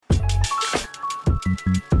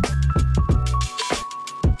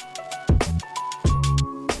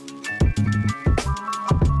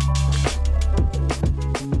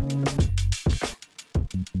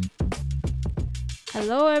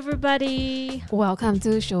Hello, everybody. Welcome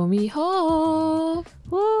to Show Me Hope.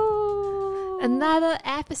 Woo! Another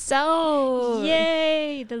episode.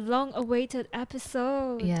 Yay! The long-awaited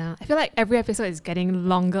episode. Yeah, I feel like every episode is getting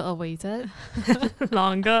longer awaited.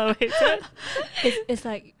 Longer awaited. It's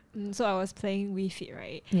like, so I was playing Wii Fit,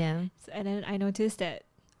 right? Yeah. And then I noticed that,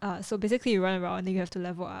 so basically you run around and then you have to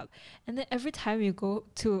level up. And then every time you go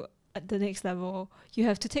to the next level, you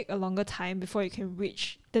have to take a longer time before you can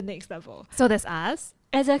reach the next level. So that's us.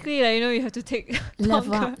 Exactly, like, you have to take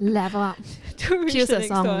Level longer up, level up. to reach Choose the a next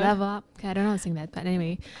song, one. level up. Okay, I don't know how to sing that, but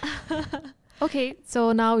anyway. Okay,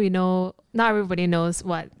 so now we know, now everybody knows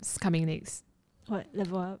what's coming next. What,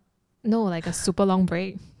 level up? No, like a super long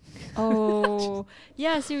break. Oh,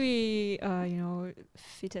 yeah, so we,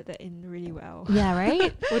 fitted that in really well. Yeah,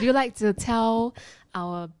 right? Would you like to tell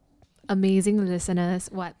our amazing listeners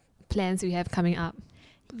what plans we have coming up?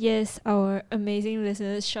 Yes, our amazing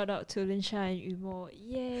listeners, shout out to Linsha and Yumo.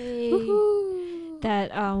 Yay! Woohoo!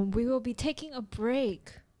 That we will be taking a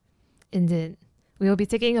break. Indeed. We will be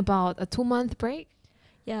taking about a 2-month break.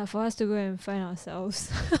 Yeah, for us to go and find ourselves.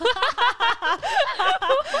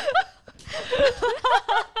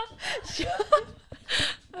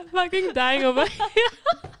 I'm fucking dying over here.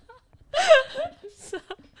 so,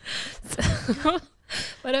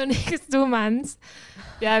 for the next 2 months,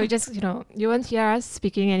 yeah, we just, you won't hear us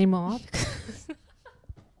speaking anymore because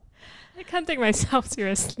I can't take myself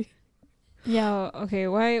seriously. Yeah, okay,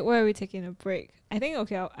 why are we taking a break? I think,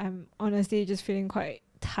 I'm honestly just feeling quite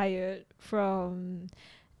tired from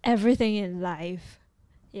everything in life.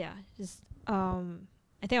 Yeah, just, I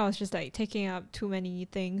think I was just like taking up too many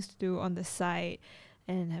things to do on the side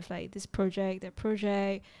and have like this project, that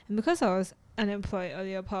project. And because I was unemployed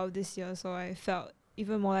earlier part of this year, so I felt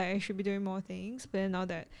even more like I should be doing more things. But then now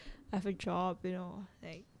that I have a job,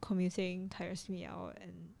 like commuting tires me out,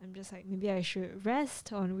 and I'm just like, maybe I should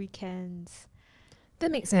rest on weekends. That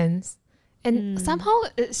makes sense. And somehow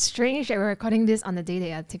it's strange that we're recording this on the day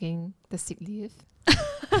they are taking the sick leave.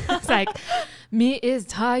 It's like, me is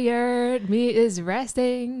tired, me is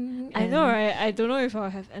resting. I know, right? I don't know if I'll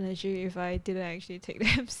have energy if I didn't actually take the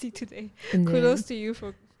MC today. And then- Kudos to you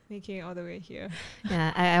for making it all the way here.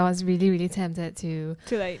 Yeah, I was really, really tempted to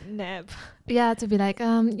like nap to be like,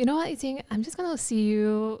 you know what, I think I'm just gonna see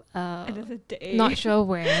you another day. not sure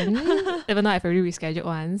when, even though I've already rescheduled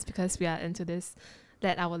once because we are into this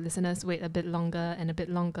let our listeners wait a bit longer and a bit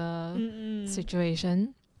longer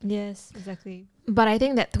situation. Yes, exactly. But I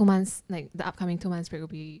think that 2 months, like the upcoming 2 months break, will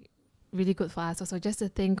be really good for us also, just to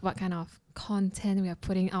think what kind of content we are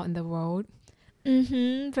putting out in the world.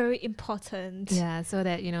 Very important. Yeah, so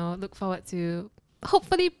that, look forward to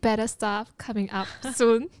hopefully better stuff coming up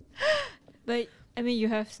soon. But I mean, you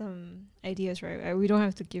have some ideas, right? We don't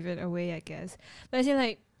have to give it away, I guess. But I say,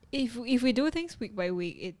 like, if we do things week by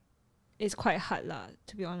week, it's quite hard lah,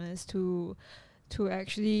 to be honest, to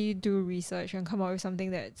actually do research and come up with something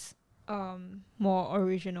that's more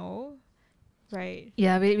original, right?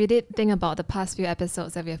 Yeah, we did think about the past few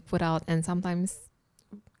episodes that we have put out, and sometimes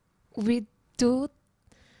we do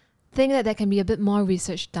think that there can be a bit more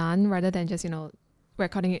research done rather than just,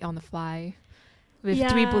 recording it on the fly with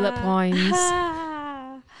 3 bullet points.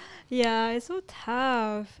 Yeah, it's so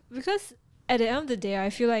tough because at the end of the day,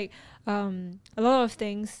 I feel like a lot of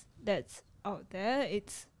things that's out there, they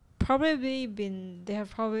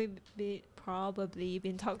have probably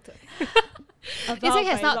been talked about. Isaac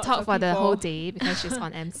has by not lots talked of for the people. whole day because she's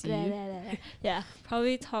on MC. Yeah,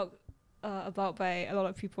 probably talked about by a lot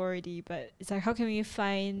of people already, but it's like, how can we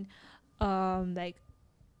find like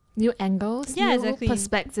New angles, Yeah, new exactly.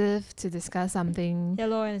 perspective to discuss something.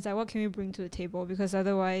 yellow, and it's like, what can we bring to the table? Because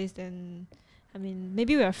otherwise, then I mean,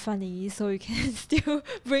 maybe we are funny, so we can still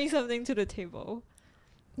bring something to the table.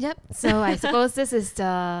 Yep. So I suppose this is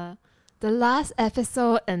the last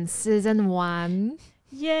episode in season 1.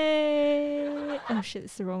 Yay! Oh shit,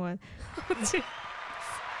 it's the wrong one.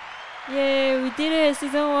 Yay, we did it,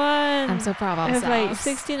 season 1. I'm so proud of We have ourselves.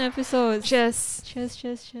 like 16 episodes. Cheers.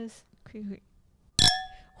 Cheers. Quick.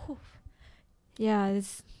 Whew. Yeah,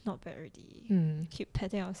 it's not bad already. Keep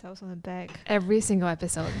patting ourselves on the back. Every single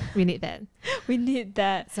episode, we need that. We need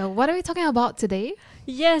that. So what are we talking about today?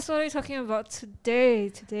 Yes, what are we talking about today?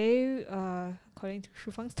 Today, according to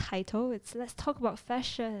Shufang's title, let's talk about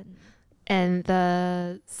fashion. And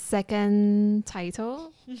the second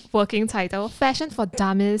title, working title, Fashion for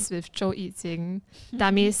Dummies with Zhou Yijing.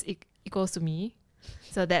 Dummies equals to me.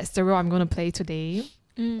 So that's the role I'm going to play today.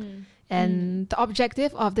 And the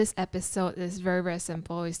objective of this episode is very, very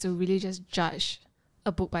simple. Is to really just judge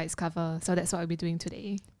a book by its cover. So that's what I'll be doing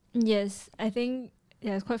today. Yes, I think,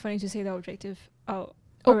 yeah, it's quite funny to say the objective out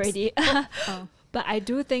Oops. already. Oh. But I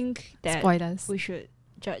do think that Spoilers. we should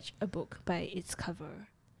judge a book by its cover.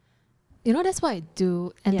 You know, that's what I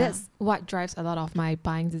do. And Yeah. that's what drives a lot of my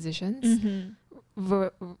buying decisions.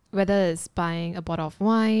 Mm-hmm. Whether it's buying a bottle of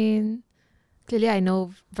wine. Clearly, I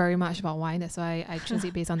know very much about wine. That's why I choose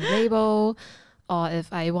it based on the label. Or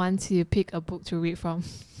if I want to pick a book to read from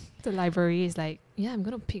the library, it's like, yeah, I'm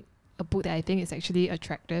going to pick a book that I think is actually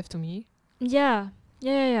attractive to me. Yeah.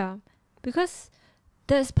 Because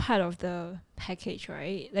that's part of the package,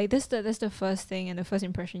 right? Like that's the first thing and the first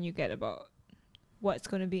impression you get about what's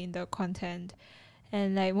going to be in the content.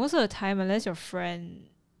 And like most of the time, unless your friend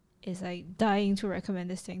is like dying to recommend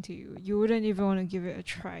this thing to you, you wouldn't even want to give it a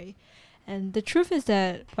try. And the truth is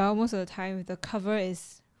that, well, most of the time, if the cover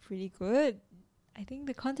is really good, I think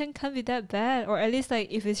the content can't be that bad. Or at least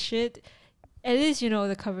like if it's shit, at least you know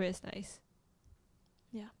the cover is nice.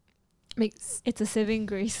 Makes It's a saving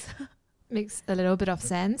grace. makes a little bit of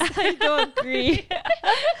sense. I don't agree.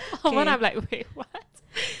 When Okay. I'm like, wait, what?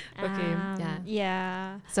 Okay, yeah.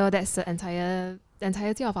 Yeah. So that's the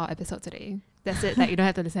entirety of our episode today. That's it. Like you don't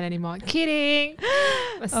have to listen anymore. Kidding.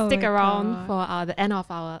 But Oh stick my around God. for the end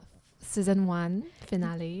of our season 1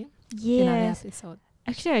 finale Yes. episode.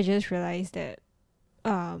 Actually, I just realized that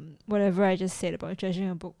whatever I just said about judging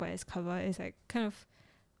a book by its cover is like kind of,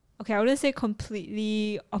 okay, I wouldn't say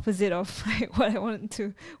completely opposite of like what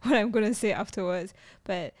I'm gonna say afterwards,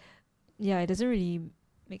 but yeah, it doesn't really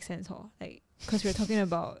make sense, like because we're talking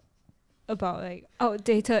about like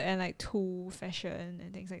outdated and like too fashion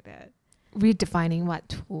and things like that. Redefining what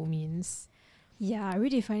tool means. Yeah,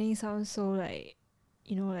 redefining sounds so like,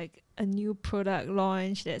 like a new product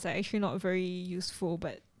launch that's like actually not very useful,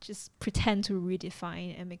 but just pretend to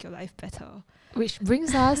redefine and make your life better. Which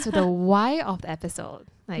brings us to the why of the episode.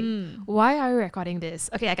 Like, Mm. why are we recording this?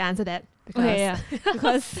 Okay, I can answer that. Because Okay, yeah.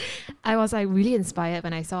 Because I was like really inspired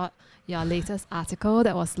when I saw your latest article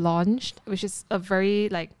that was launched, which is a very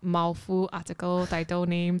like mouthful article title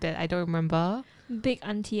name that I don't remember. big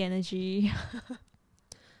auntie energy.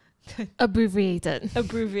 Abbreviated.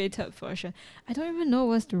 Abbreviated version. I don't even know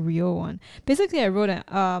what's the real one. Basically, I wrote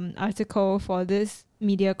an article for this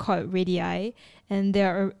media called Radii, and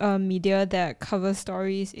they're a media that covers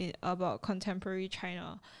stories about contemporary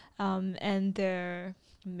China. And their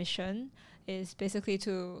mission is basically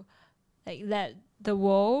to like let the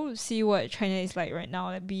world see what China is like right now,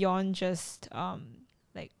 like beyond just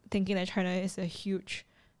like thinking that China is a huge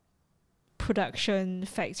production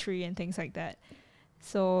factory and things like that.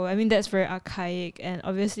 So I mean that's very archaic, and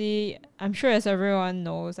obviously I'm sure as everyone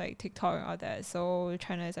knows like TikTok and all that, so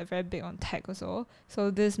China is like very big on tech also. So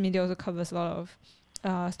this media also covers a lot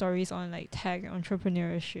of stories on like tech and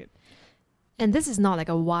entrepreneurship. And this is not like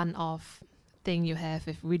a one-off thing you have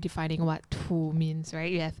with redefining what tool means,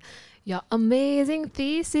 right? You have your amazing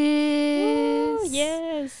thesis Woo,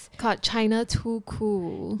 yes. called China Too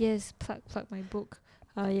Cool. Yes, plug my book.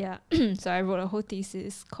 Yeah. So I wrote a whole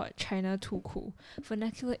thesis called China Too Cool: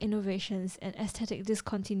 Vernacular Innovations and Aesthetic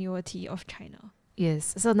Discontinuity of China.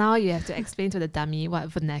 Yes. So now you have to explain to the dummy what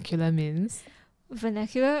vernacular means.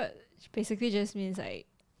 Vernacular basically just means like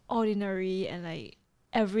ordinary and like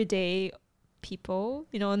everyday people,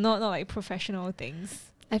 not like professional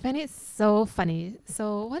things. I find it so funny.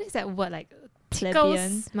 So what is that word like? Plebeian.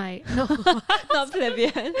 Tickles my no. Not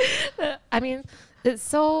plebeian. I mean, it's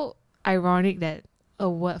so ironic that a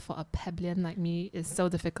word for a plebeian like me is so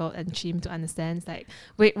difficult and cheap to understand. It's like,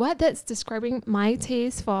 wait, what? That's describing my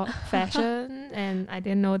taste for fashion, and I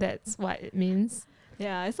didn't know that's what it means.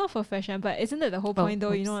 Yeah, it's not for fashion, but isn't that the whole point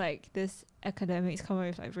though? oops. Like this academics come up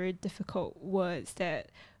with like very difficult words that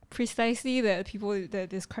precisely the people that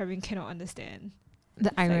describing cannot understand. The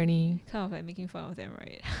like- irony. Kind of like making fun of them,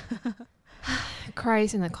 right?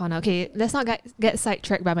 Cries in the corner. Okay, let's not get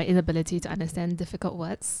sidetracked by my inability to understand difficult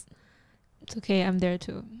words. It's okay, I'm there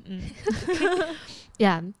too.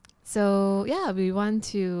 Yeah. So yeah, we want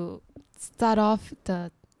to start off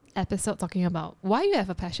the episode talking about why you have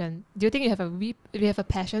a passion. Do you think you have a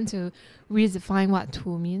passion redefine what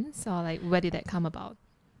tool means, or like where did that come about?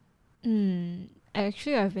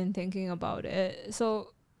 Actually, I've been thinking about it.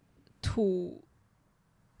 So, tool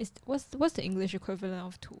is what's the English equivalent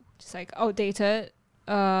of tool? Just like outdated,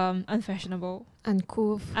 unfashionable,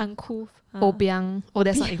 Uncouth, uncouth. obiang. Oh,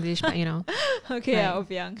 that's not English, but you know, Okay, yeah, Right.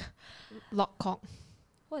 obiang. lockcock.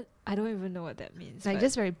 What? I don't even know what that means. Like but-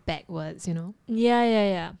 just very backwards, you know.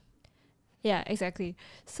 Yeah, exactly.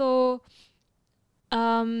 So,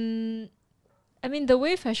 I mean, the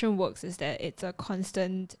way fashion works is that it's a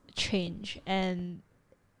constant change, and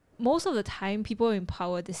most of the time, people in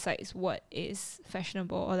power decides what is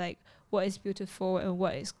fashionable or like what is beautiful and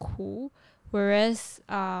what is cool. Whereas,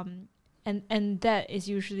 and that is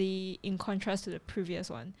usually in contrast to the previous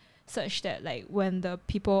one, such that like when the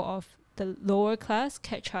people of the lower class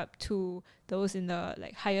catch up to those in the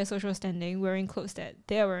like higher social standing wearing clothes that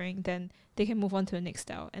they're wearing, then they can move on to the next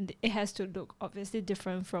style, and it has to look obviously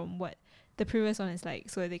different from what the previous one is like,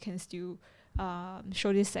 so they can still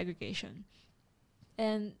show this segregation.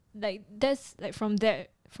 And like that's like from there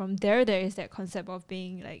there is that concept of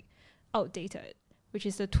being like outdated, which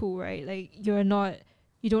is the tool, right? Like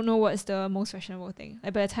you don't know what's the most fashionable thing.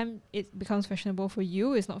 Like by the time it becomes fashionable for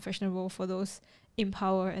you, it's not fashionable for those in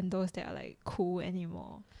power and those that are like cool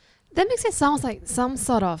anymore. That makes it sound like some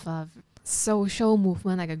sort of social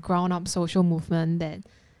movement, like a ground up social movement that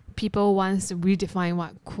people wants to redefine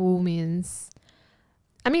what cool means.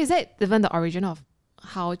 I mean, is that even the origin of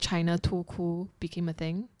how China too cool became a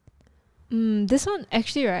thing? This one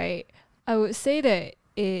actually, right, I would say that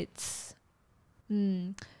it's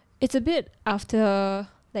a bit after,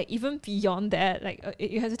 like even beyond that, like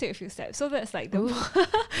you have to take a few steps. So that's like the most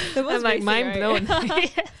I'm like basic, mind right? blown.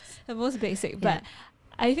 Yes. The most basic, but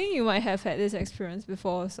I think you might have had this experience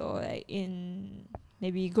before. So like in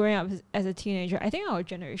maybe growing up as a teenager, I think our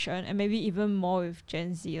generation and maybe even more with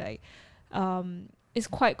Gen Z, like it's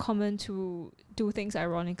quite common to do things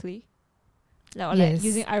ironically, like, or like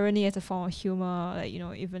using irony as a form of humor. Like, you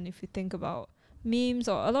know, even if you think about memes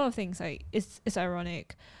or a lot of things, like it's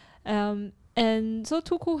ironic. And so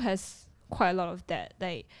Too Cool has quite a lot of that.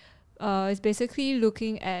 Like it's basically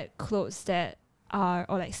looking at clothes that are,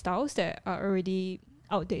 or like styles that are already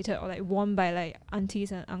outdated or like worn by like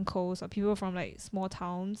aunties and uncles or people from like small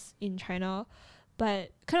towns in China,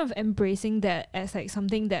 but kind of embracing that as like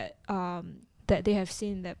something that that they have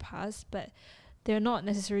seen in their past, but they're not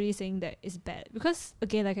necessarily saying that it's bad, because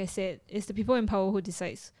again, like I said, it's the people in power who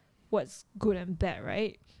decides what's good and bad,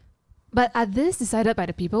 right? But are this decided by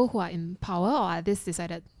the people who are in power, or are this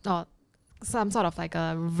decided, or some sort of like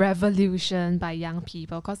a revolution by young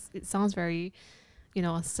people? Because it sounds very, you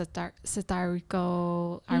know,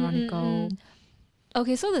 satirical, ironical.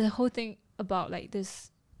 Okay, so the whole thing about like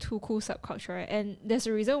this Too Cool subculture, right? And there's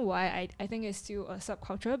a reason why I think it's still a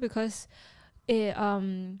subculture, because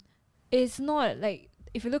it's not like,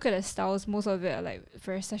 if you look at the styles, most of it are like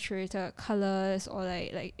very saturated colors, or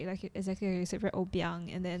like exactly like you said, very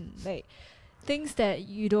obiang, and then like things that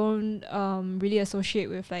you don't really associate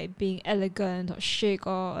with like being elegant or chic,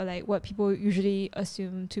 or like what people usually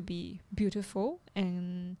assume to be beautiful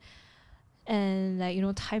and like, you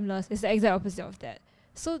know, timeless. It's the exact opposite of that.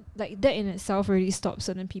 So like that in itself really stops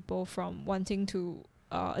certain people from wanting to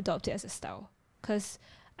adopt it as a style, because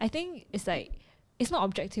I think it's like, it's not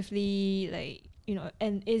objectively like, you know,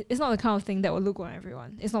 and it's not the kind of thing that will look good on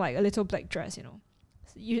everyone. It's not like a little black dress, you know.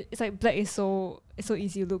 It's like black is so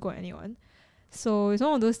easy to look on anyone. So it's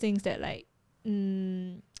one of those things that like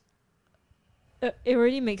it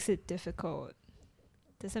really makes it difficult.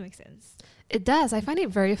 Does that make sense? It does. I find it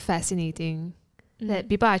very fascinating that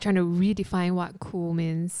people are trying to redefine what cool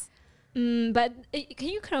means. But can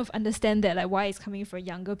you kind of understand that, like, why it's coming from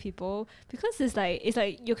younger people? Because it's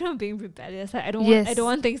like you're kind of being rebellious. Like I don't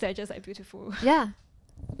want things that are just like beautiful. Yeah.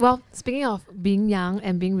 Well, speaking of being young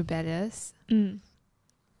and being rebellious,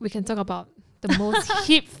 we can talk about the most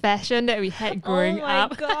hip fashion that we had growing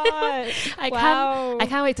up. Oh my god! I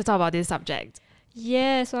can't wait to talk about this subject.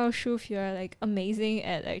 Yeah, so Shuf, you're like amazing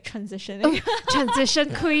at like transitioning.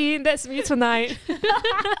 Transition queen, that's me tonight.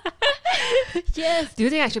 Yes. Do you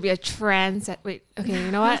think I should be a trans? Wait, okay,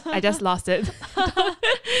 you know what? I just lost it.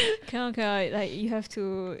 Cannot. Like you have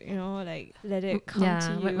to, you know, like let it come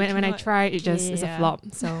to you. When I try, it just is a flop.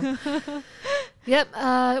 So, yep.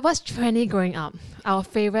 What's trendy growing up? Our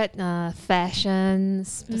favorite fashion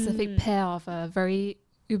specific pair of a very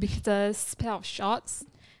ubiquitous pair of shorts.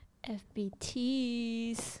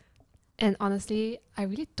 FBTs. And honestly, I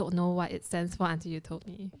really don't know what it stands for until you told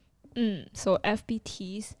me. So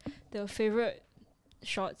FBTs, the favorite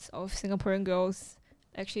shorts of Singaporean girls,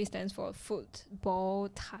 actually stands for Football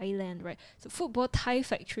Thailand, right? So Football Thai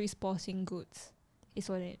Factory Sporting Goods is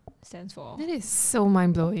what it stands for. That is so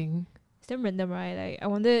mind-blowing. It's damn random, right? Like I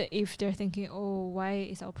wonder if they're thinking, oh, why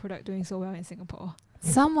is our product doing so well in Singapore?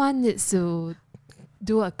 Someone needs to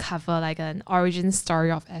do a cover, like an origin story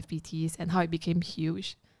of FBTs and how it became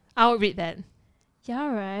huge. I'll read that.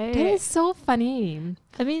 Yeah, right. That is so funny.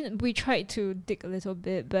 I mean, we tried to dig a little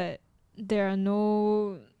bit, but there are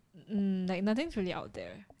no, like nothing's really out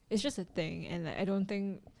there. It's just a thing, and like, I don't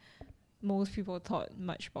think most people thought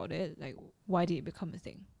much about it. Like, why did it become a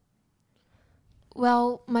thing?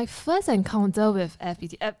 Well, my first encounter with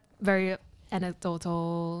FBT, very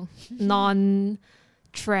anecdotal, non-trend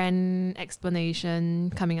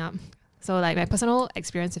explanation coming up. So like my personal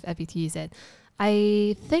experience with FET is that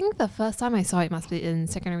I think the first time I saw it must be in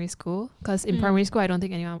secondary school, because in primary school I don't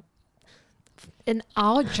think anyone in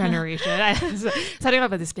our generation starting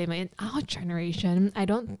off a disclaimer, in our generation I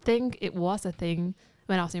don't think it was a thing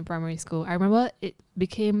when I was in primary school. I remember it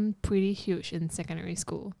became pretty huge in secondary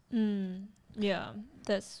school. Yeah,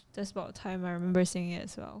 that's about the time I remember seeing it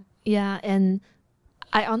as well. Yeah, and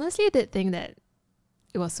I honestly did think that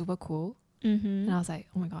it was super cool. Mm-hmm. And I was like,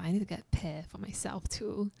 oh my god, I need to get a pair for myself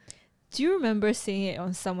too. Do you remember seeing it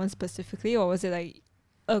on someone specifically, or was it like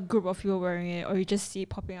a group of people wearing it, or you just see it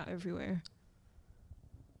popping out everywhere?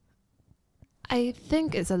 I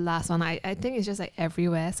think it's the last one. I think it's just like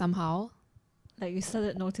everywhere somehow. Like you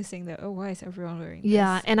started noticing that, oh, why is everyone wearing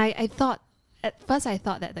Yeah, this? and I thought, at first I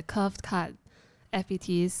thought that the curved cut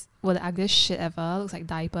FETs were the ugliest shit ever. Looks like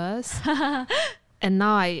diapers. And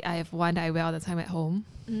now I have one that I wear all the time at home.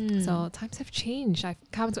 So times have changed. I've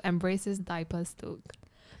come to embrace this diapers look.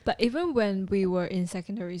 But even when we were in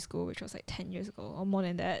secondary school, which was like 10 years ago or more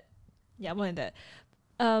than that,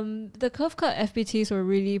 the curve cut FBTs were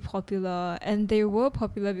really popular, and they were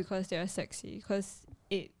popular because they are sexy, because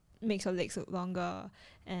it makes your legs look longer,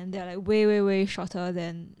 and they're like way, way, way shorter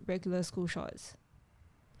than regular school shorts.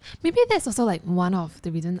 Maybe that's also like one of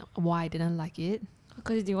the reasons why I didn't like it.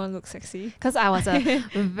 Because you didn't want to look sexy. Because I was a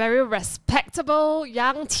very respectable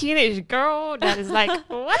young teenage girl that is like,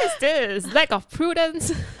 what is this? Lack of prudence.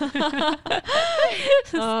 Hard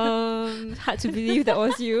to believe that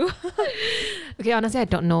was you. Okay, honestly, I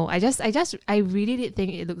don't know. I really did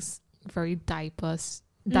think it looks very diapers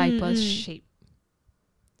shape.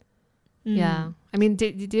 Yeah. I mean,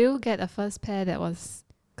 did you get a first pair that was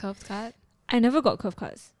curved cut? I never got curve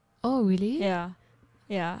cuts. Oh, really? Yeah.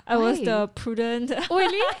 Yeah, I was the prudent. Oh,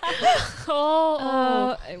 really?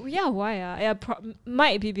 Yeah, why? Yeah,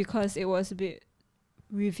 might be because it was a bit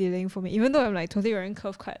revealing for me, even though I'm like totally wearing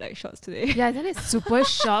curve cut like shorts today. Yeah, then it's super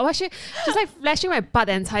short. Well, she's like flashing my butt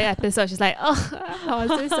the entire episode. She's like, oh, how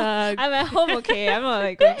was this? I'm at home, okay. I'm not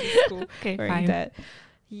like going to school Okay, wearing fine. that.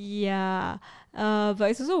 Yeah. But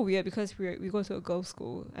it's also weird because we go to a girls'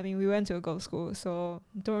 school. I mean, we went to a girls' school, so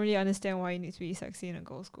don't really understand why you need to be sexy in a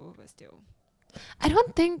girls' school, but still. I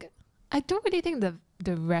don't really think the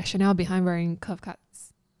rationale behind wearing curve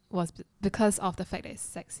cuts was because of the fact that it's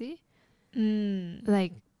sexy.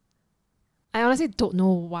 Like, I honestly don't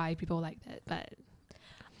know why people like that, but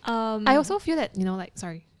I also feel that, you know, like,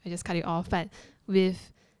 sorry, I just cut you off, but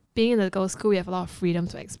with being in the girls' school, we have a lot of freedom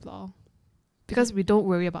to explore because we don't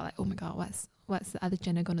worry about like, oh my god, what's the other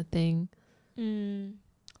gender gonna think.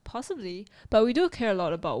 Possibly, but we do care a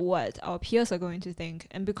lot about what our peers are going to think,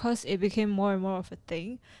 and because it became more and more of a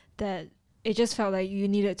thing, that it just felt like you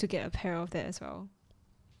needed to get a pair of that as well.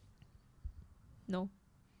 No,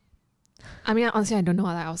 I mean, honestly, I don't know.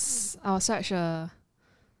 Like, I was such a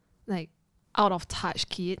like out of touch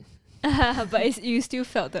kid. but you still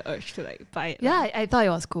felt the urge to like buy it. Yeah, I thought it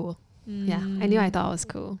was cool. Yeah, I knew I thought it was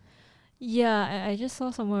cool. Yeah, I just saw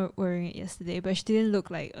someone wearing it yesterday, but she didn't look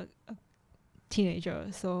like a teenager,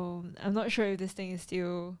 so I'm not sure if this thing is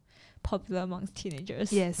still popular amongst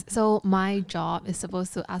teenagers. Yes, so my job is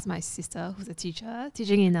supposed to ask my sister, who's a teacher,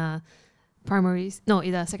 teaching in a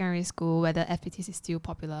secondary school, whether FPTs is still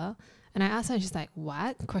popular. And I asked her, and she's like,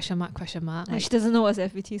 what? Question mark. Like, she doesn't know what's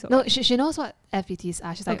FPTs. No, she knows what FPTs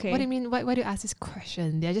are. She's like, okay. What do you mean? Why do you ask this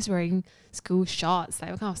question? They're just wearing school shorts.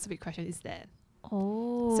 Like, what kind of stupid question is that?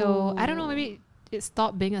 Oh. So, I don't know, maybe it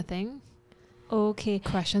stopped being a thing. Okay.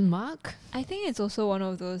 Question mark? I think it's also one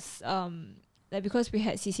of those, like, because we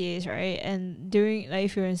had CCAs, right? And during, like,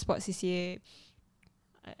 if you're in sports CCA,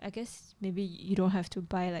 I guess maybe you don't have to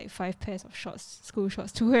buy like 5 pairs of shorts, school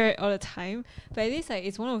shorts, to wear it all the time. But at least like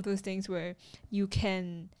it's one of those things where you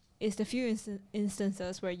can. It's the few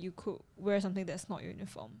instances where you could wear something that's not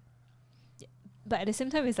uniform. Yeah. But at the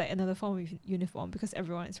same time, it's like another form of uniform because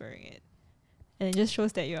everyone is wearing it, and it just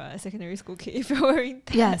shows that you're a secondary school kid if you're wearing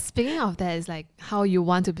that. Yeah. Speaking of that, is like how you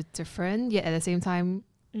want to be different yet at the same time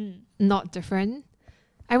not different.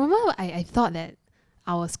 I remember I thought that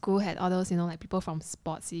our school had all those, you know, like people from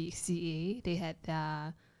sports CA, they had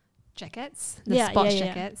their jackets, sports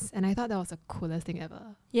jackets, and I thought that was the coolest thing ever.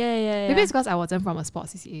 Yeah. Maybe it's because I wasn't from a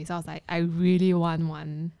sports CCA, so I was like, I really want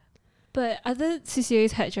one. But other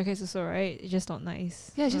CCAs had jackets also, right? It's just not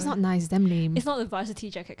nice. Yeah, it's just not nice, damn lame. It's not the varsity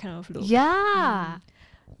jacket kind of look. Yeah.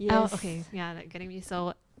 Yes. Oh, okay. Yeah, like getting me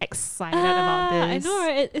so excited about this. I know,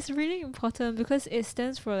 right? It's really important because it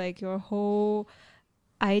stands for like your whole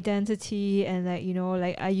identity and like, you know,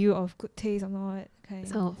 like, are you of good taste or not? Okay.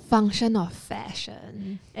 So function of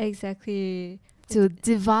fashion. Exactly. To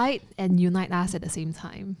divide and unite us at the same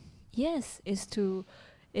time. Yes, it's to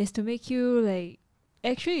is to make you like,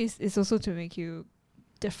 actually it's also to make you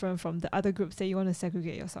different from the other groups that you want to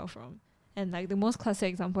segregate yourself from. And like the most classic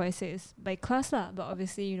example I say is by class lah, but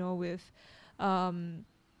obviously, you know, with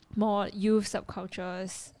more youth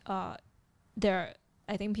subcultures, there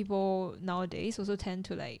I think people nowadays also tend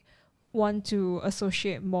to like want to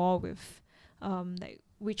associate more with like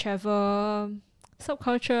whichever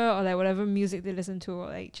subculture or like whatever music they listen to, or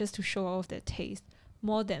like just to show off their taste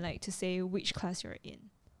more than like to say which class you're in.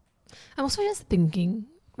 I'm also just thinking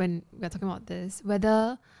when we're talking about this,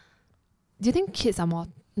 whether do you think kids are more?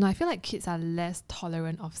 No, I feel like kids are less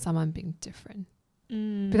tolerant of someone being different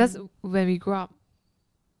because when we grew up,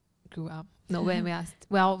 when we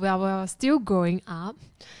are still growing up,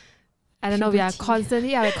 I don't know, we are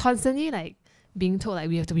constantly like being told like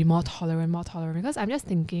we have to be more tolerant. Because I'm just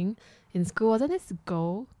thinking in school, wasn't this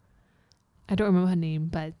girl? I don't remember her name,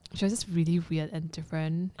 but she was just really weird and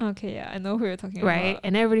different. Okay, yeah, I know who you're talking about. Right,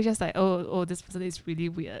 and everybody's just like, oh, this person is really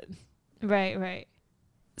weird. Right.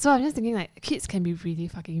 So I'm just thinking like kids can be really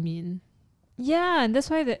fucking mean. Yeah, and that's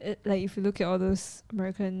why like if you look at all those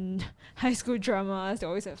American high school dramas, they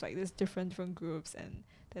always have like this different groups, and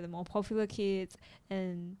they're the more popular kids.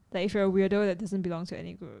 And like if you're a weirdo that doesn't belong to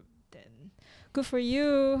any group, then good for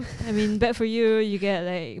you. I mean, bad for you. You get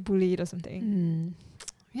like bullied or something.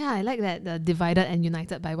 Yeah, I like that, the divided and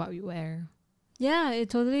united by what we wear. Yeah, it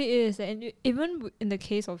totally is. And even in the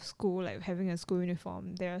case of school, like having a school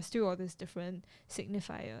uniform, there are still all these different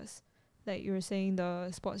signifiers. Like you were saying,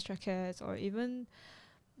 the sports jackets, or even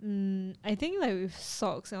I think like with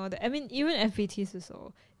socks and all that. I mean, even FBTs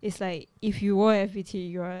also. It's like if you wore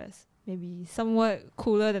FBT, you're maybe somewhat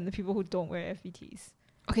cooler than the people who don't wear FBTs.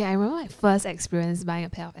 Okay, I remember my first experience buying a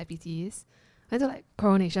pair of FBTs. I went to like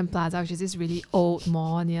Coronation Plaza, which is this really old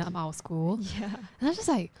mall near our school. Yeah. And I was just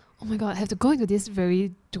like, oh my god, I have to go into this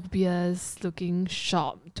very dubious looking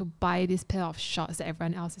shop to buy this pair of shorts that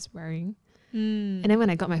everyone else is wearing. And then when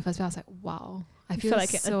I got my first pair, I was like, wow, I feel like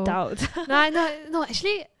so an adult. No,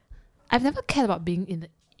 actually, I've never cared about being in the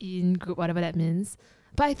in group, whatever that means.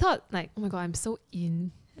 But I thought like, oh my god, I'm so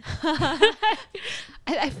in.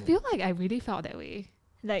 I feel like I really felt that way.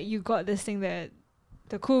 Like you got this thing that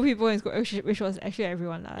the cool people in school, which was actually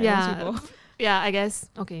everyone lah. Yeah, yeah, I guess.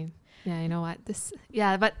 Okay, yeah, you know what?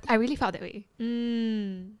 But I really felt that way.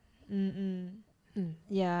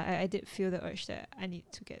 Yeah, I did feel the urge that I need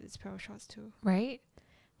to get this pair of shorts too. Right?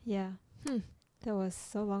 Yeah. That was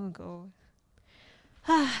so long ago.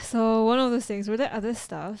 So one of those things. Were there other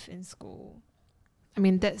stuff in school? I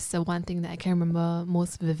mean, that's the one thing that I can remember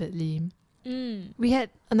most vividly. We had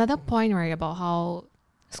another point, right, about how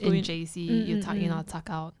school in JC you tuck in or tuck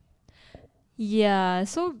out. Yeah,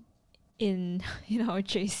 so in our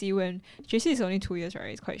JC, when JC is only 2 years,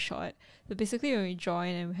 right? It's quite short. So basically when we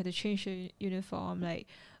joined and we had to change the uniform, like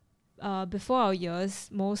before our years,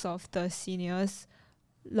 most of the seniors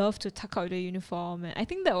love to tuck out the uniform, and I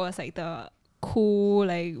think that was like the cool,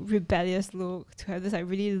 like rebellious look, to have this like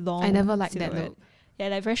really long. I never liked silhouette. that look. Yeah,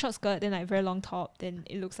 like very short skirt, then like very long top, then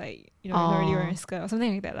it looks like you're not really wearing a skirt or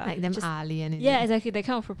something like that. Like them alien. Yeah, exactly, that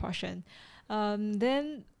kind of proportion.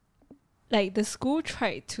 Then like the school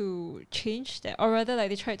tried to change that, or rather like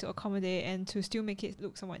they tried to accommodate and to still make it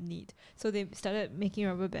look somewhat neat. So they started making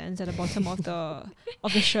rubber bands at the bottom of the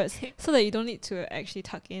shirts, so that you don't need to actually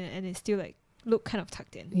tuck in, and it still like look kind of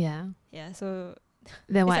tucked in. Yeah. Yeah, so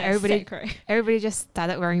then what, like everybody just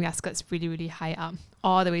started wearing their skirts really, really high up,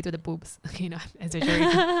 all the way to the boobs. Okay, no, I'm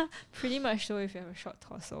exaggerating. Pretty much so if you have a short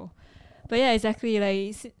torso. But yeah, exactly,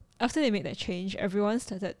 like after they made that change, everyone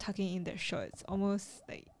started tucking in their shirts, almost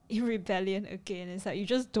like in rebellion again. It's like you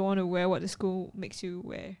just don't want to wear what the school makes you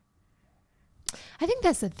wear. I think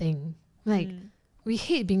that's the thing. Like we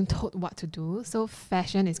hate being told what to do, so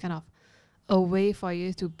fashion is kind of a way for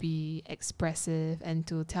you to be expressive and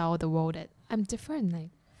to tell the world that I'm different, like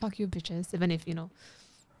fuck you bitches, even if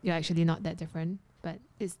you're actually not that different, but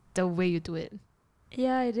it's the way you do it.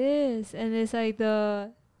 Yeah, it is. And it's like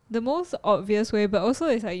the most obvious way, but also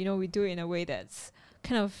it's like, we do it in a way that's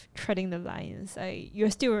kind of treading the lines. Like you're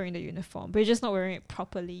still wearing the uniform, but you're just not wearing it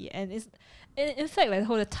properly. And it's in fact like the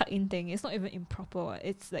whole tuck in thing, it's not even improper,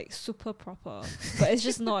 it's like super proper. But it's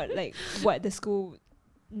just not like what the school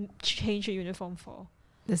changed the uniform for.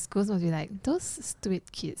 The schools must be like, those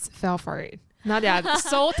stupid kids fell for it. Now they are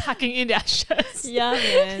so tucking in their shirts. Yeah,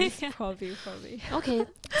 man. Probably. Okay,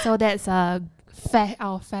 so that's our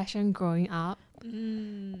fashion growing up.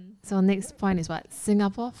 Mm. So next point is what?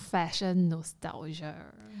 Singapore fashion nostalgia.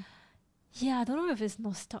 Yeah, I don't know if it's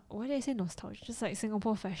nostalgia. Why did I say nostalgia? Just like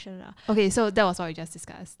Singapore fashion lah. Okay, so that was what we just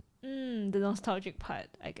discussed. The nostalgic part,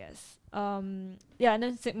 I guess. Yeah, and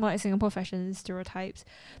then more like Singapore fashion stereotypes.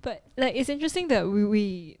 But like it's interesting that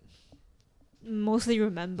we mostly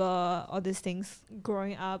remember all these things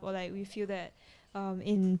growing up, or like we feel that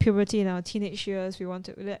in puberty, in our teenage years,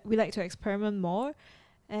 we like to experiment more.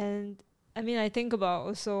 And I mean, I think about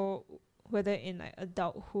also whether in like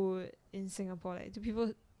adulthood in Singapore, like do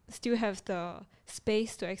people still have the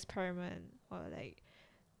space to experiment, or like,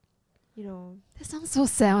 you know, That sounds so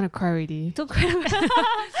sad. I want to cry already. don't cry.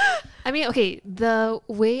 I mean, okay, the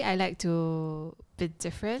way I like to be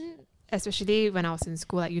different, especially when I was in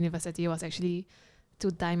school, like university, was actually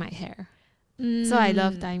to dye my hair. So I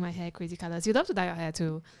love dyeing my hair crazy colors. You love to dye your hair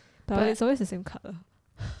too. but it's always the same color.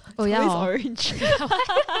 Oh It's yeah. always hor. orange.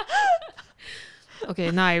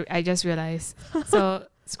 Okay, now I just realized. So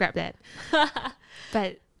scrap that.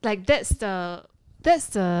 But like that's the that's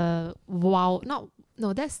the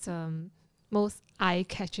most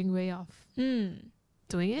eye-catching way of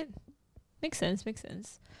doing it. Makes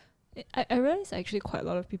sense. I realize actually quite a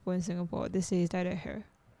lot of people in Singapore these days dye their hair.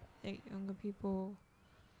 Like younger people.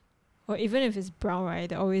 Or even if it's brown, right?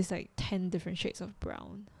 They're always like 10 different shades of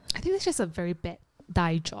brown. I think that's just a very bad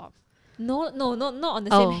dye job. No, not on the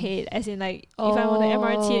Oh. same head. As in like if I'm on the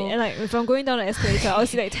MRT and like if I'm going down the escalator, I'll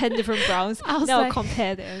see like 10 different browns. I was Then I'll like-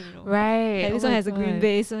 compare them, you know. Right. Like, this oh one my has a green God.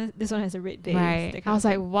 base, this one has a red base. Right. that kind I was of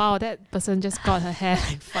like, thing. wow, that person just got her hair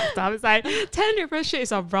like fucked up. It's like 10 different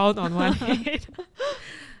shades of brown on one head.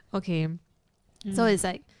 Okay. So it's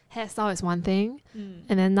like hairstyle is one thing. Mm.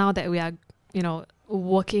 And then now that we are,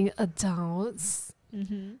 working adults,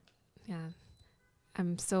 Mm-hmm. yeah,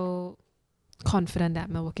 I'm so confident that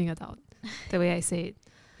I'm a working adult. The way I say it.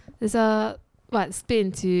 There's a split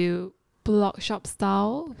into blog shop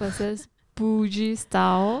style versus bougie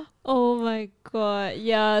style. Oh my god.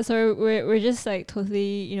 Yeah, so we're just like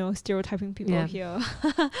totally, stereotyping people Yeah. here.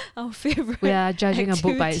 Our favorite. We are judging a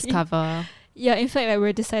book by its activity. cover. Yeah, in fact, like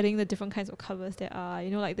we're deciding the different kinds of covers there are.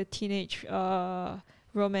 Like the teenage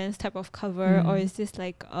romance type of cover, or is this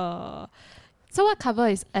like So what cover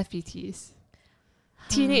is FPT's?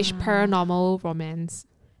 Teenage Paranormal Romance.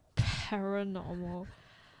 paranormal.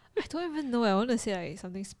 I don't even know. I want to say like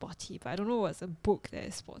something sporty, but I don't know what's a book that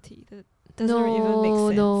is sporty. That doesn't even make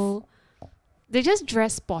sense. No. They just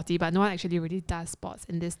dress sporty, but no one actually really does sports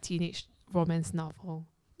in this teenage romance novel.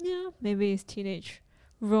 Yeah, maybe it's teenage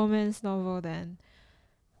romance novel then.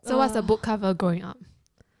 So what's the book cover growing up?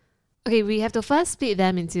 Okay, we have to first split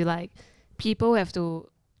them into like people who have to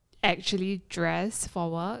actually dress for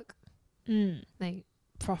work, like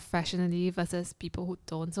professionally, versus people who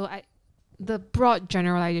don't. So the broad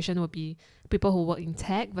generalization would be people who work in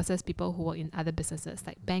tech versus people who work in other businesses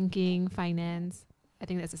like banking, finance. I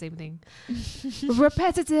think that's the same thing.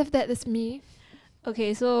 Repetitive, that is me.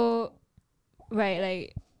 Okay, so right,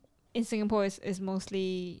 like in Singapore it's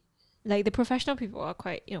mostly like the professional people are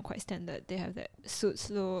quite standard. They have that suits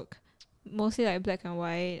look, mostly like black and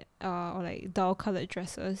white, or like dull colored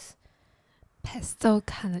dresses. Pastel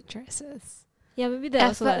colored dresses. Yeah, maybe they're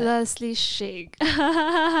also like, Effortlessly chic.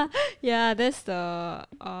 yeah, that's the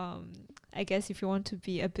I guess if you want to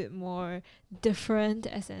be a bit more different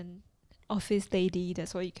as an office lady,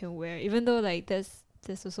 that's what you can wear. Even though like there's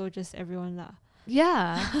also just everyone lah.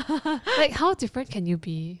 Yeah. Like how different can you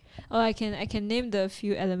be? Oh, I can name the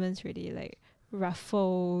few elements really, like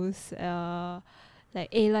ruffles, like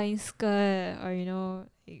A-line skirt, or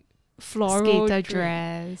like floral Skater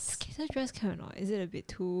dress. Skater dress can or not? Is it a bit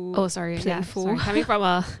too? Oh, sorry. playful. Yeah, sorry. Coming from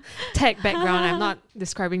a tech background, I'm not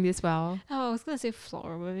describing this well. Oh, I was gonna say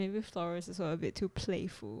floral, but maybe floral is also a bit too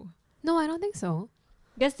playful. No, I don't think so.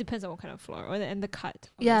 I guess depends on what kind of floral and the cut.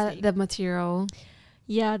 Yeah, obviously. the material.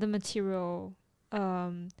 Yeah, the material.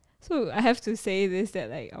 So I have to say this, that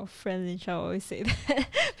like our friend Lin Shao always say that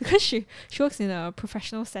because she works in a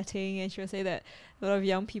professional setting, and she will say that a lot of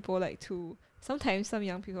young people sometimes some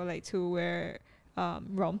young people like to wear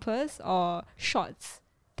rompers or shorts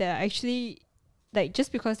that are actually like,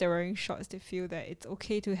 just because they're wearing shorts they feel that it's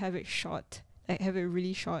okay to have it short, like have it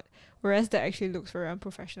really short, whereas that actually looks very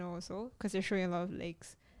unprofessional also because they're showing a lot of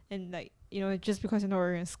legs. And like, just because you're not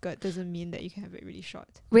wearing a skirt doesn't mean that you can have it really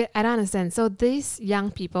short. Wait, I don't understand. So these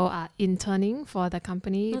young people are interning for the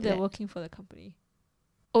company? No, they're working for the company.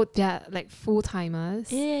 Oh, they're like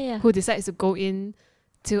full-timers Yeah. who decides to go in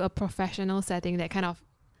to a professional setting that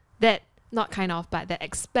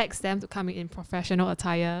expects them to come in professional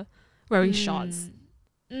attire, wearing shorts.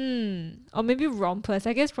 Or maybe rompers.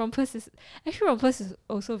 I guess rompers is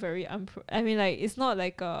also very I mean, like, it's not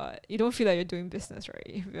like you don't feel like you're doing business,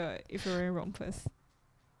 right? If you're wearing rompers.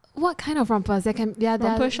 What kind of rompers? They can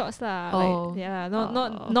Romper shorts lah. Oh. Like, yeah,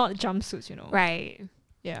 not jumpsuits, you know. right.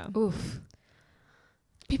 Yeah. Oof.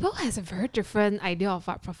 People has a very different idea of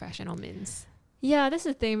what professional means. Yeah, that's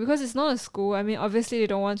the thing, because it's not a school. I mean, obviously they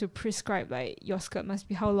don't want to prescribe like your skirt must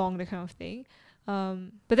be how long, that kind of thing.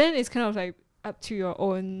 But then it's kind of like up to your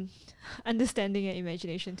own understanding and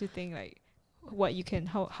imagination to think like what you can,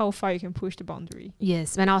 how far you can push the boundary.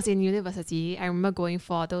 Yes, when I was in university, I remember going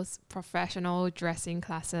for those professional dressing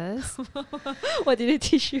classes. What did they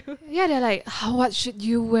teach you? Yeah, they're like, what should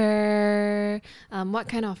you wear? What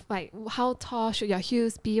kind of like, how tall should your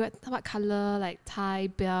heels be? What color, like tie,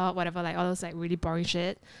 belt, whatever, like all those like really boring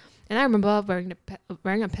shit. And I remember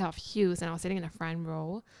wearing a pair of heels, and I was sitting in the front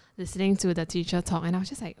row, listening to the teacher talk, and I was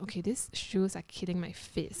just like, okay, these shoes are killing my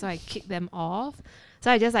feet, so I kicked them off. So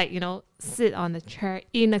I just like, sit on the chair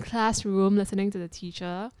in the classroom listening to the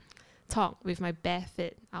teacher talk with my bare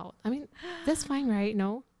feet out. I mean, that's fine, right?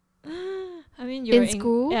 No? I mean, you're in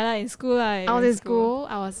school? Yeah, in school. I was in school.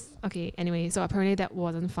 I was, okay, anyway, so apparently that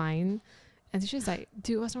wasn't fine. And she's like,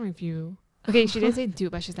 dude, what's wrong with you? Okay, she didn't say dude,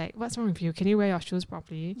 but she's like, what's wrong with you? Can you wear your shoes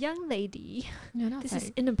properly? Young lady, Yeah, this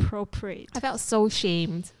is inappropriate. I felt so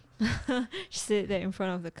shamed. She said that in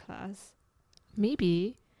front of the class.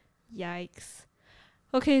 Maybe. Yikes.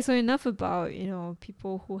 Okay, so enough about,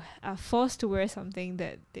 people who are forced to wear something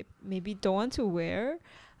that they maybe don't want to wear.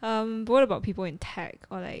 But what about people in tech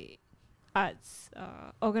or like arts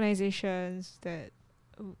organizations that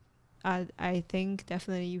are, I think,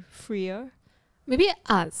 definitely freer? Maybe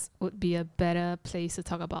arts would be a better place to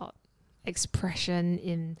talk about expression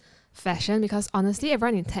in fashion, because honestly,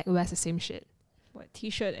 everyone in tech wears the same shit. What,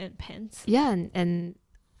 t-shirt and pants? Yeah, and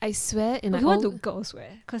I swear in my what do old... girls wear?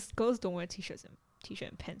 Because girls don't wear t-shirt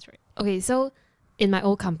and pants, right? Okay, so in my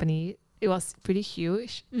old company, it was pretty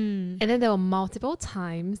huge. And then there were multiple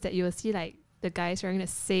times that you will see like the guys wearing the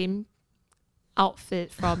same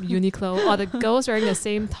outfit from Uniqlo or the girls wearing the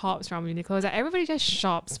same tops from Uniqlo. It's like everybody just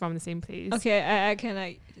shops from the same place. Okay, I can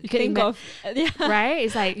like You can think of right?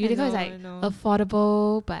 It's like Uniqlo is like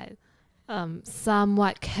affordable but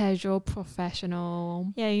somewhat casual,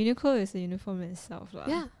 professional. Yeah, Uniqlo is a uniform in itself.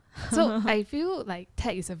 Yeah. So I feel like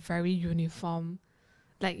tech is a very uniform.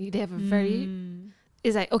 Like they have a very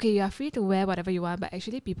it's like, okay, you are free to wear whatever you want, but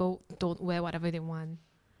actually people don't wear whatever they want.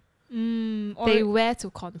 They wear to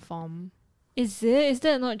conform. Is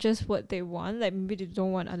that not just what they want? Like maybe they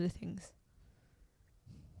don't want other things.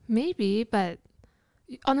 Maybe, but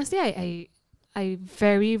honestly I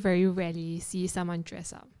very, very rarely see someone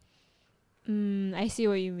dress up. I see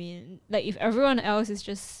what you mean. Like if everyone else is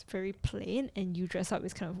just very plain and you dress up,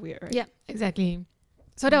 it's kind of weird, right? Yeah, exactly.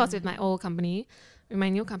 So that was with my old company. With my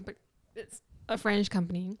new company, it's a French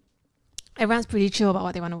company. Everyone's pretty chill about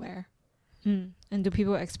what they want to wear. And do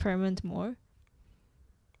people experiment more?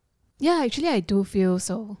 Yeah, actually I do feel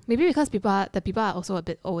so. Maybe because the people are also a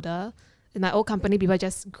bit older. In my old company, people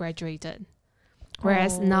just graduated.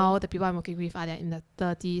 Whereas now the people I'm working with are in their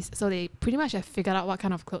 30s. So they pretty much have figured out what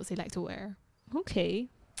kind of clothes they like to wear. Okay.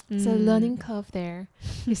 It's a learning curve there.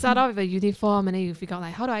 You start off with a uniform and then you figure out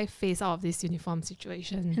like, how do I phase out of this uniform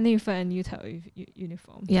situation? And then you find a new type of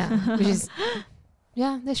uniform. Yeah, which is,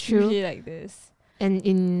 yeah, that's true. Usually like this. And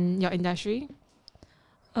in your industry?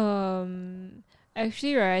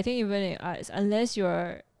 Actually, right, I think even in arts, unless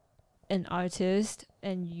you're an artist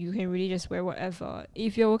and you can really just wear whatever.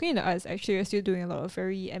 If you're working in the arts, actually you're still doing a lot of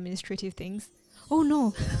very administrative things. Oh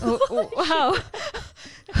no! oh wow!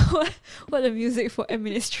 what the music for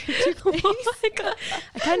administrative things? Oh my god!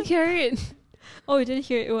 I can't hear it. Oh, you didn't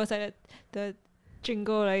hear it? It was like the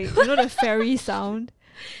jingle, like the fairy sound.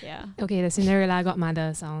 Yeah. Okay, the Cinderella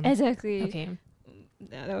Godmother sound. Exactly. Okay.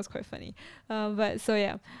 Yeah, that was quite funny. But so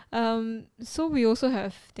yeah. So we also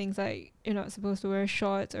have things like you're not supposed to wear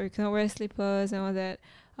shorts or you cannot wear slippers and all that.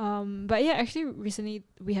 But yeah, actually recently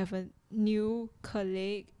we have a new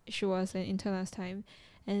colleague. She was an intern last time,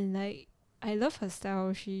 and like I love her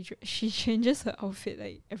style. She changes her outfit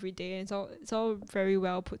like every day, and it's all very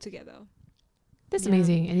well put together. That's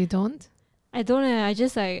amazing. And you don't? I don't know. I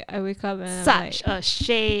just like I wake up and such I'm a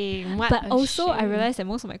shame. but also I realized that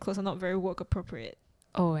most of my clothes are not very work appropriate.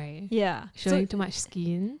 Oh right. Yeah. Showing too much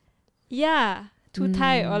skin. Yeah. Too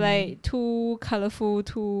tight or like too colourful,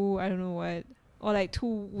 too I don't know what. Or like too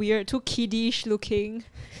weird, too kiddish looking.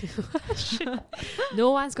 No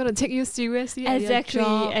one's gonna take you seriously.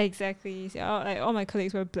 Exactly. So, like all my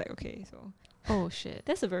colleagues wear black. Okay, so. Oh shit.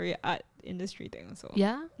 That's a very art industry thing also.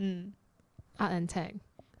 Yeah. Art and tech.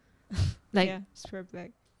 Like yeah, just wear black.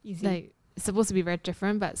 Easy. Like it's supposed to be very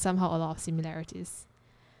different, but somehow a lot of similarities.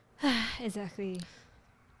 Exactly.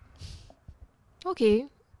 Okay.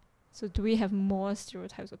 So do we have more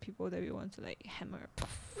stereotypes of people that we want to like hammer?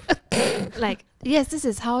 Like, yes, this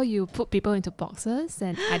is how you put people into boxes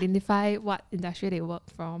and identify what industry they work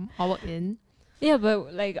from or work in. Yeah,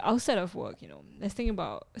 but like outside of work, let's think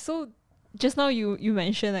about. So just now you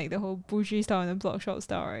mentioned like the whole bougie style and the blog shop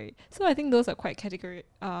style, right? So I think those are quite category.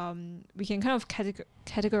 We can kind of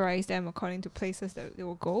categorize them according to places that they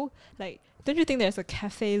will go. Like, don't you think there's a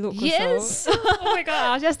cafe look? Yes. Also? Oh my god,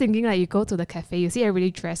 I was just thinking like you go to the cafe, you see everybody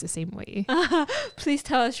dressed the same way. Please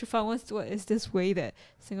tell us, Shufang, what is this way that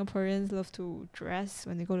Singaporeans love to dress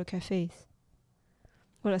when they go to cafes?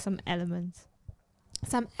 What are some elements?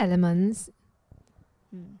 Some elements.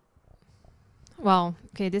 Well,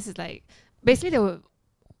 okay, this is like basically they will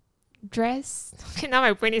dress. Okay, now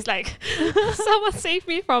my brain is like, someone save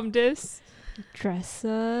me from this.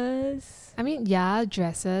 Dresses. I mean, yeah,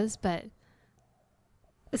 dresses, but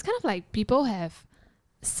it's kind of like people have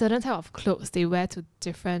certain type of clothes they wear to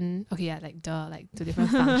different. Okay, yeah, like to different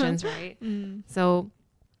functions, right? So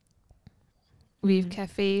with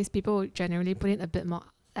cafes, people generally put in a bit more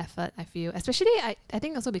effort. I feel, especially I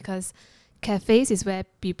think also because cafes is where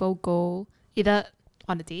people go either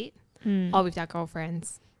on a date or with their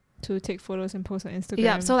girlfriends to take photos and post on Instagram.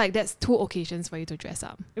 Yeah, so like that's 2 occasions for you to dress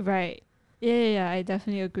up. Right. Yeah, I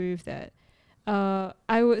definitely agree with that.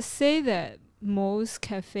 I would say that most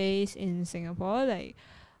cafes in Singapore, like,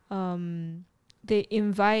 they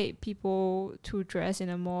invite people to dress in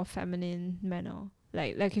a more feminine manner.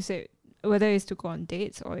 Like you said, whether it's to go on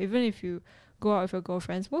dates or even if you go out with your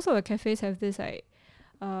girlfriends, most of the cafes have this like,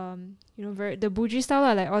 very the bougie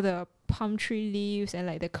style, like all the palm tree leaves and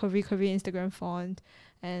like the curvy Instagram font,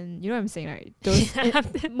 and you know what I'm saying, right? Those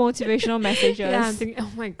motivational messages. Yeah, I'm thinking,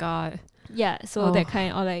 oh my god. Yeah, so that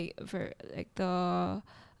kind, or like for like the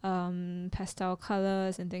pastel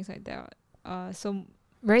colors and things like that. So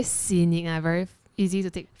very scenic, very easy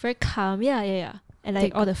to take. Very calm, yeah. And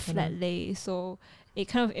like all the flat lace, so it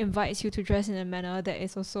kind of invites you to dress in a manner that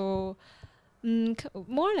is also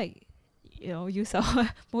more like, use our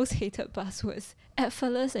most hated buzzwords,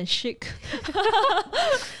 effortless and chic.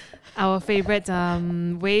 Our favorite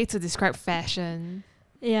way to describe fashion.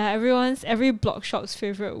 Yeah, every blog shop's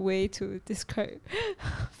favorite way to describe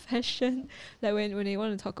fashion. Like when they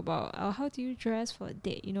want to talk about how do you dress for a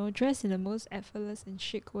date, dress in the most effortless and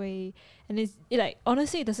chic way. And it like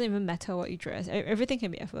honestly it doesn't even matter what you dress. Everything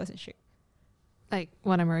can be effortless and chic. Like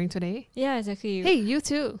what I'm wearing today? Yeah, exactly. Hey, you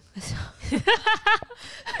too.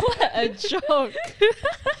 What a joke.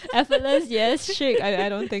 Effortless, yes. Chic, I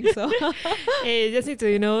don't think so. Hey, you just need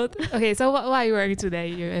to, Okay, so what are you wearing today?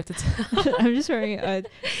 You have to tell. I'm just wearing a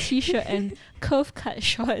t-shirt and curve cut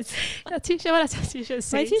shorts. A t-shirt? What does your t-shirt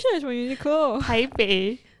say? My t-shirt is from Uniqlo.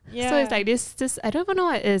 Taipei. Yeah. So it's like this, I don't even know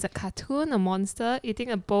what it is, a cartoon, a monster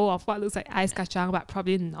eating a bowl of what looks like ice kacang, but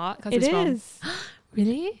probably not. Cause It it's is.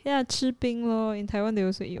 Really? Yeah, 吃冰 lor. In Taiwan, they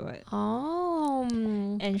also eat what? Oh.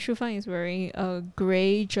 And Shufang is wearing a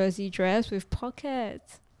grey jersey dress with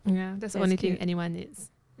pockets. Yeah, that's the only thing anyone needs.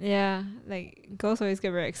 Yeah, like girls always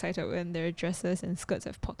get very excited when their dresses and skirts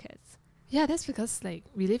have pockets. Yeah, that's because like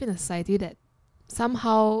we live in a society that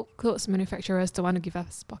somehow clothes manufacturers don't want to give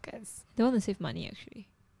us pockets. They want to save money, actually.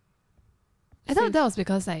 I thought that was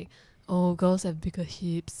because like, girls have bigger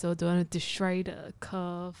hips, so they want to destroy the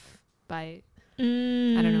curve by... I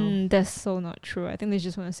don't know. That's so not true. I think they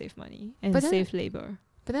just want to save money and save labor.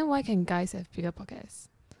 But then why can guys have bigger pockets?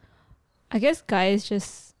 I guess guys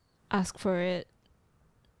just ask for it.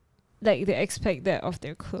 Like they expect that of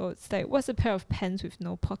their clothes. Like, what's a pair of pants with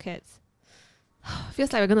no pockets?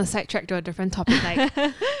 Feels like we're gonna sidetrack to a different topic. Like,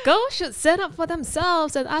 girls should stand up for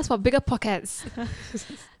themselves and ask for bigger pockets.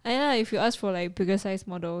 Yeah, if you ask for like bigger size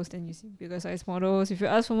models, then you see bigger size models. If you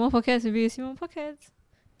ask for more pockets, maybe you see more pockets.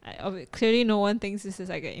 Clearly, no one thinks this is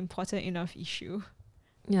like an important enough issue.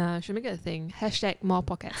 Yeah, should make it a thing. # more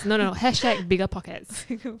pockets. No. # bigger pockets.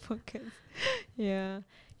 Bigger pockets. Yeah.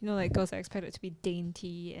 Like girls are expected to be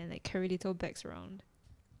dainty and like carry little bags around.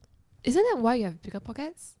 Isn't that why you have bigger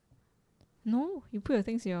pockets? No, you put your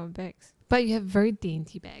things in your bags. But you have very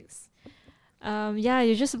dainty bags. Yeah,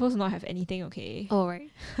 you're just supposed to not have anything, okay? Oh, right.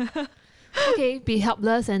 Okay, be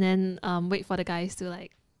helpless and then wait for the guys to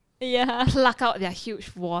like pluck out their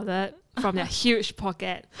huge wallet from their huge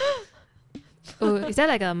pocket. Oh, is that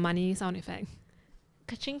like a money sound effect?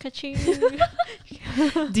 Ka-ching, ka-ching.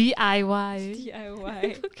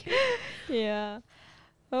 DIY. Okay. Yeah.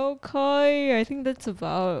 Okay, I think that's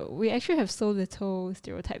about... We actually have so little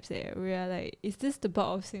stereotypes there. We are like, is this the butt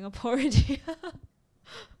of Singapore already?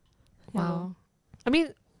 Wow. I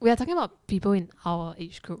mean, we are talking about people in our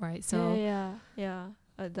age group, right? So Yeah.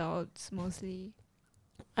 Adults mostly.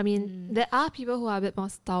 I mean, there are people who are a bit more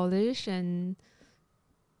stylish and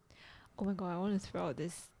Oh my god, I want to throw out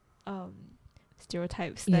this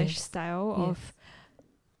stereotype / Yes. style Yes. of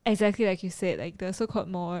exactly like you said, like the so-called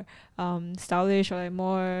more stylish or like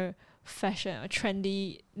more fashion or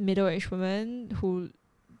trendy middle-aged women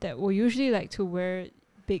that will usually like to wear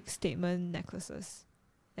big statement necklaces.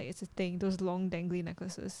 Like it's a thing, those long dangly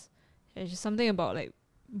necklaces. There's just something about like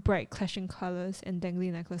bright clashing colours and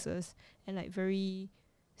dangly necklaces and like very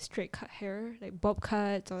straight cut hair, like bob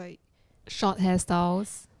cuts or like short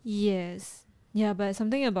hairstyles. yes. Yeah, but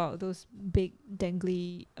something about those big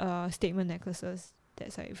dangly statement necklaces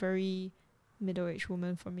that's like very middle aged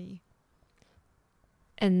woman for me.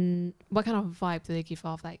 And what kind of vibe do they give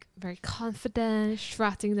off? Like very confident,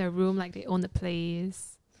 strutting their room like they own the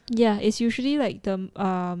place. Yeah, it's usually like the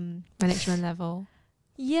Management level.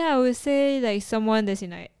 yeah, I would say like someone that's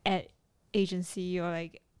in like ad agency or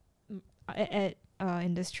like ad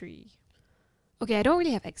industry. Okay, I don't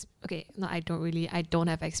really have I don't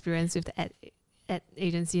have experience with the ad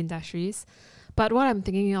agency industries. But what I'm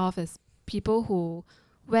thinking of is people who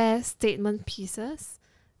wear statement pieces.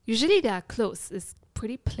 Usually their clothes is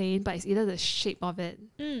pretty plain, but it's either the shape of it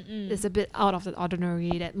is a bit out of the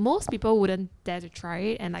ordinary that most people wouldn't dare to try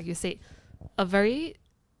it. And like you said,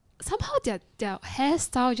 somehow their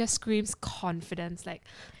hairstyle just screams confidence. Like,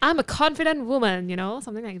 I'm a confident woman,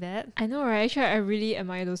 something like that. I know, right? Actually, I really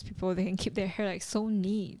admire those people. They can keep their hair like so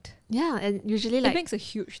neat. Yeah, and usually It like makes a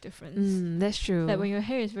huge difference. that's true. Like when your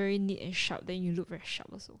hair is very neat and sharp, then you look very sharp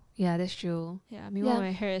also. Yeah, that's true. Yeah, meanwhile Yeah.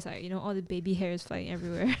 my hair is like, all the baby hair is flying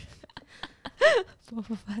everywhere. Both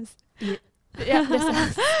of us. Yeah,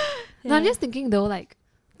 that's No, I'm Yeah. just thinking though, like,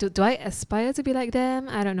 do I aspire to be like them?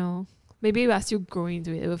 I don't know. Maybe we are still growing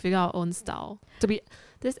into it. We'll figure out our own style.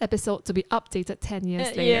 This episode to be updated 10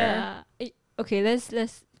 years later. Yeah. Okay,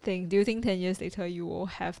 let's think. Do you think 10 years later you will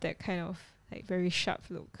have that kind of like very sharp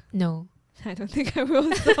look? No. I don't think I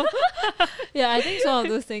will. So. Yeah, I think it's one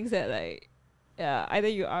of those things that like, yeah, either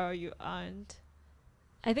you are or you aren't.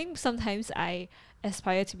 I think sometimes I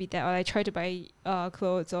aspire to be that, or I try to buy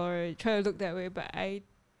clothes or try to look that way, but I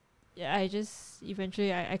just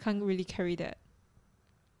eventually I can't really carry that.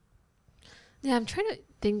 Yeah, I'm trying to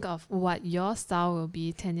think of what your style will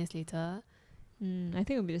be 10 years later. I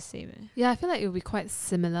think it'll be the same. Yeah, I feel like it will be quite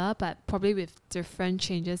similar, but probably with different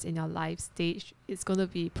changes in your life stage. It's going to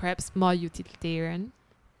be perhaps more utilitarian.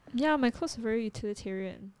 Yeah, my clothes are very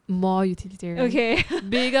utilitarian. More utilitarian. Okay.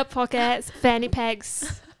 Bigger pockets, fanny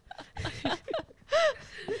packs.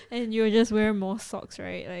 And you'll just wear more socks,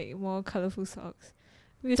 right? Like more colourful socks.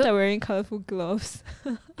 We start wearing colourful gloves.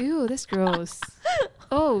 Ew, that's gross.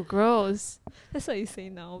 Oh, gross. That's what you say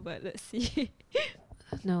now, but let's see.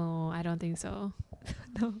 No, I don't think so.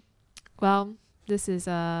 No. Well, this is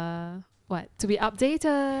what? To be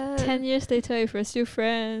updated. 10 years later, if we're still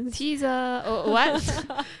friends. teaser. Oh, what?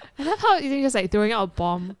 I love how you're just like throwing out a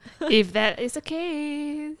bomb. If that is the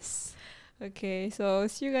case. Okay, so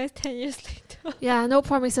see you guys 10 years later. Yeah, no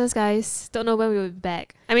promises, guys. Don't know when we'll be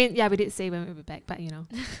back. I mean, yeah, we did say when we'll be back, but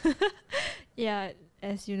Yeah,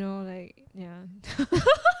 as you know, like, yeah.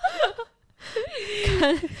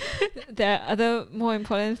 There are other more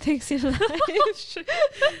important things in life.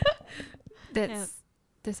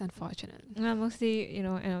 That's unfortunate. Mostly, end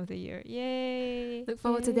of the year. Yay! Look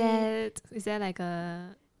forward to Yay. that. Is there like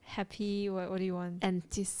a Happy, what do you want?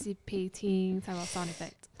 anticipating type of sound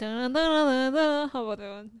effect? Dun, dun, dun, dun, dun. How about that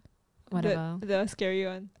one? Whatever. The scary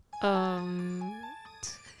one.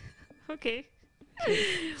 Okay.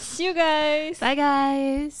 See you guys! Bye,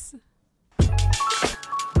 guys.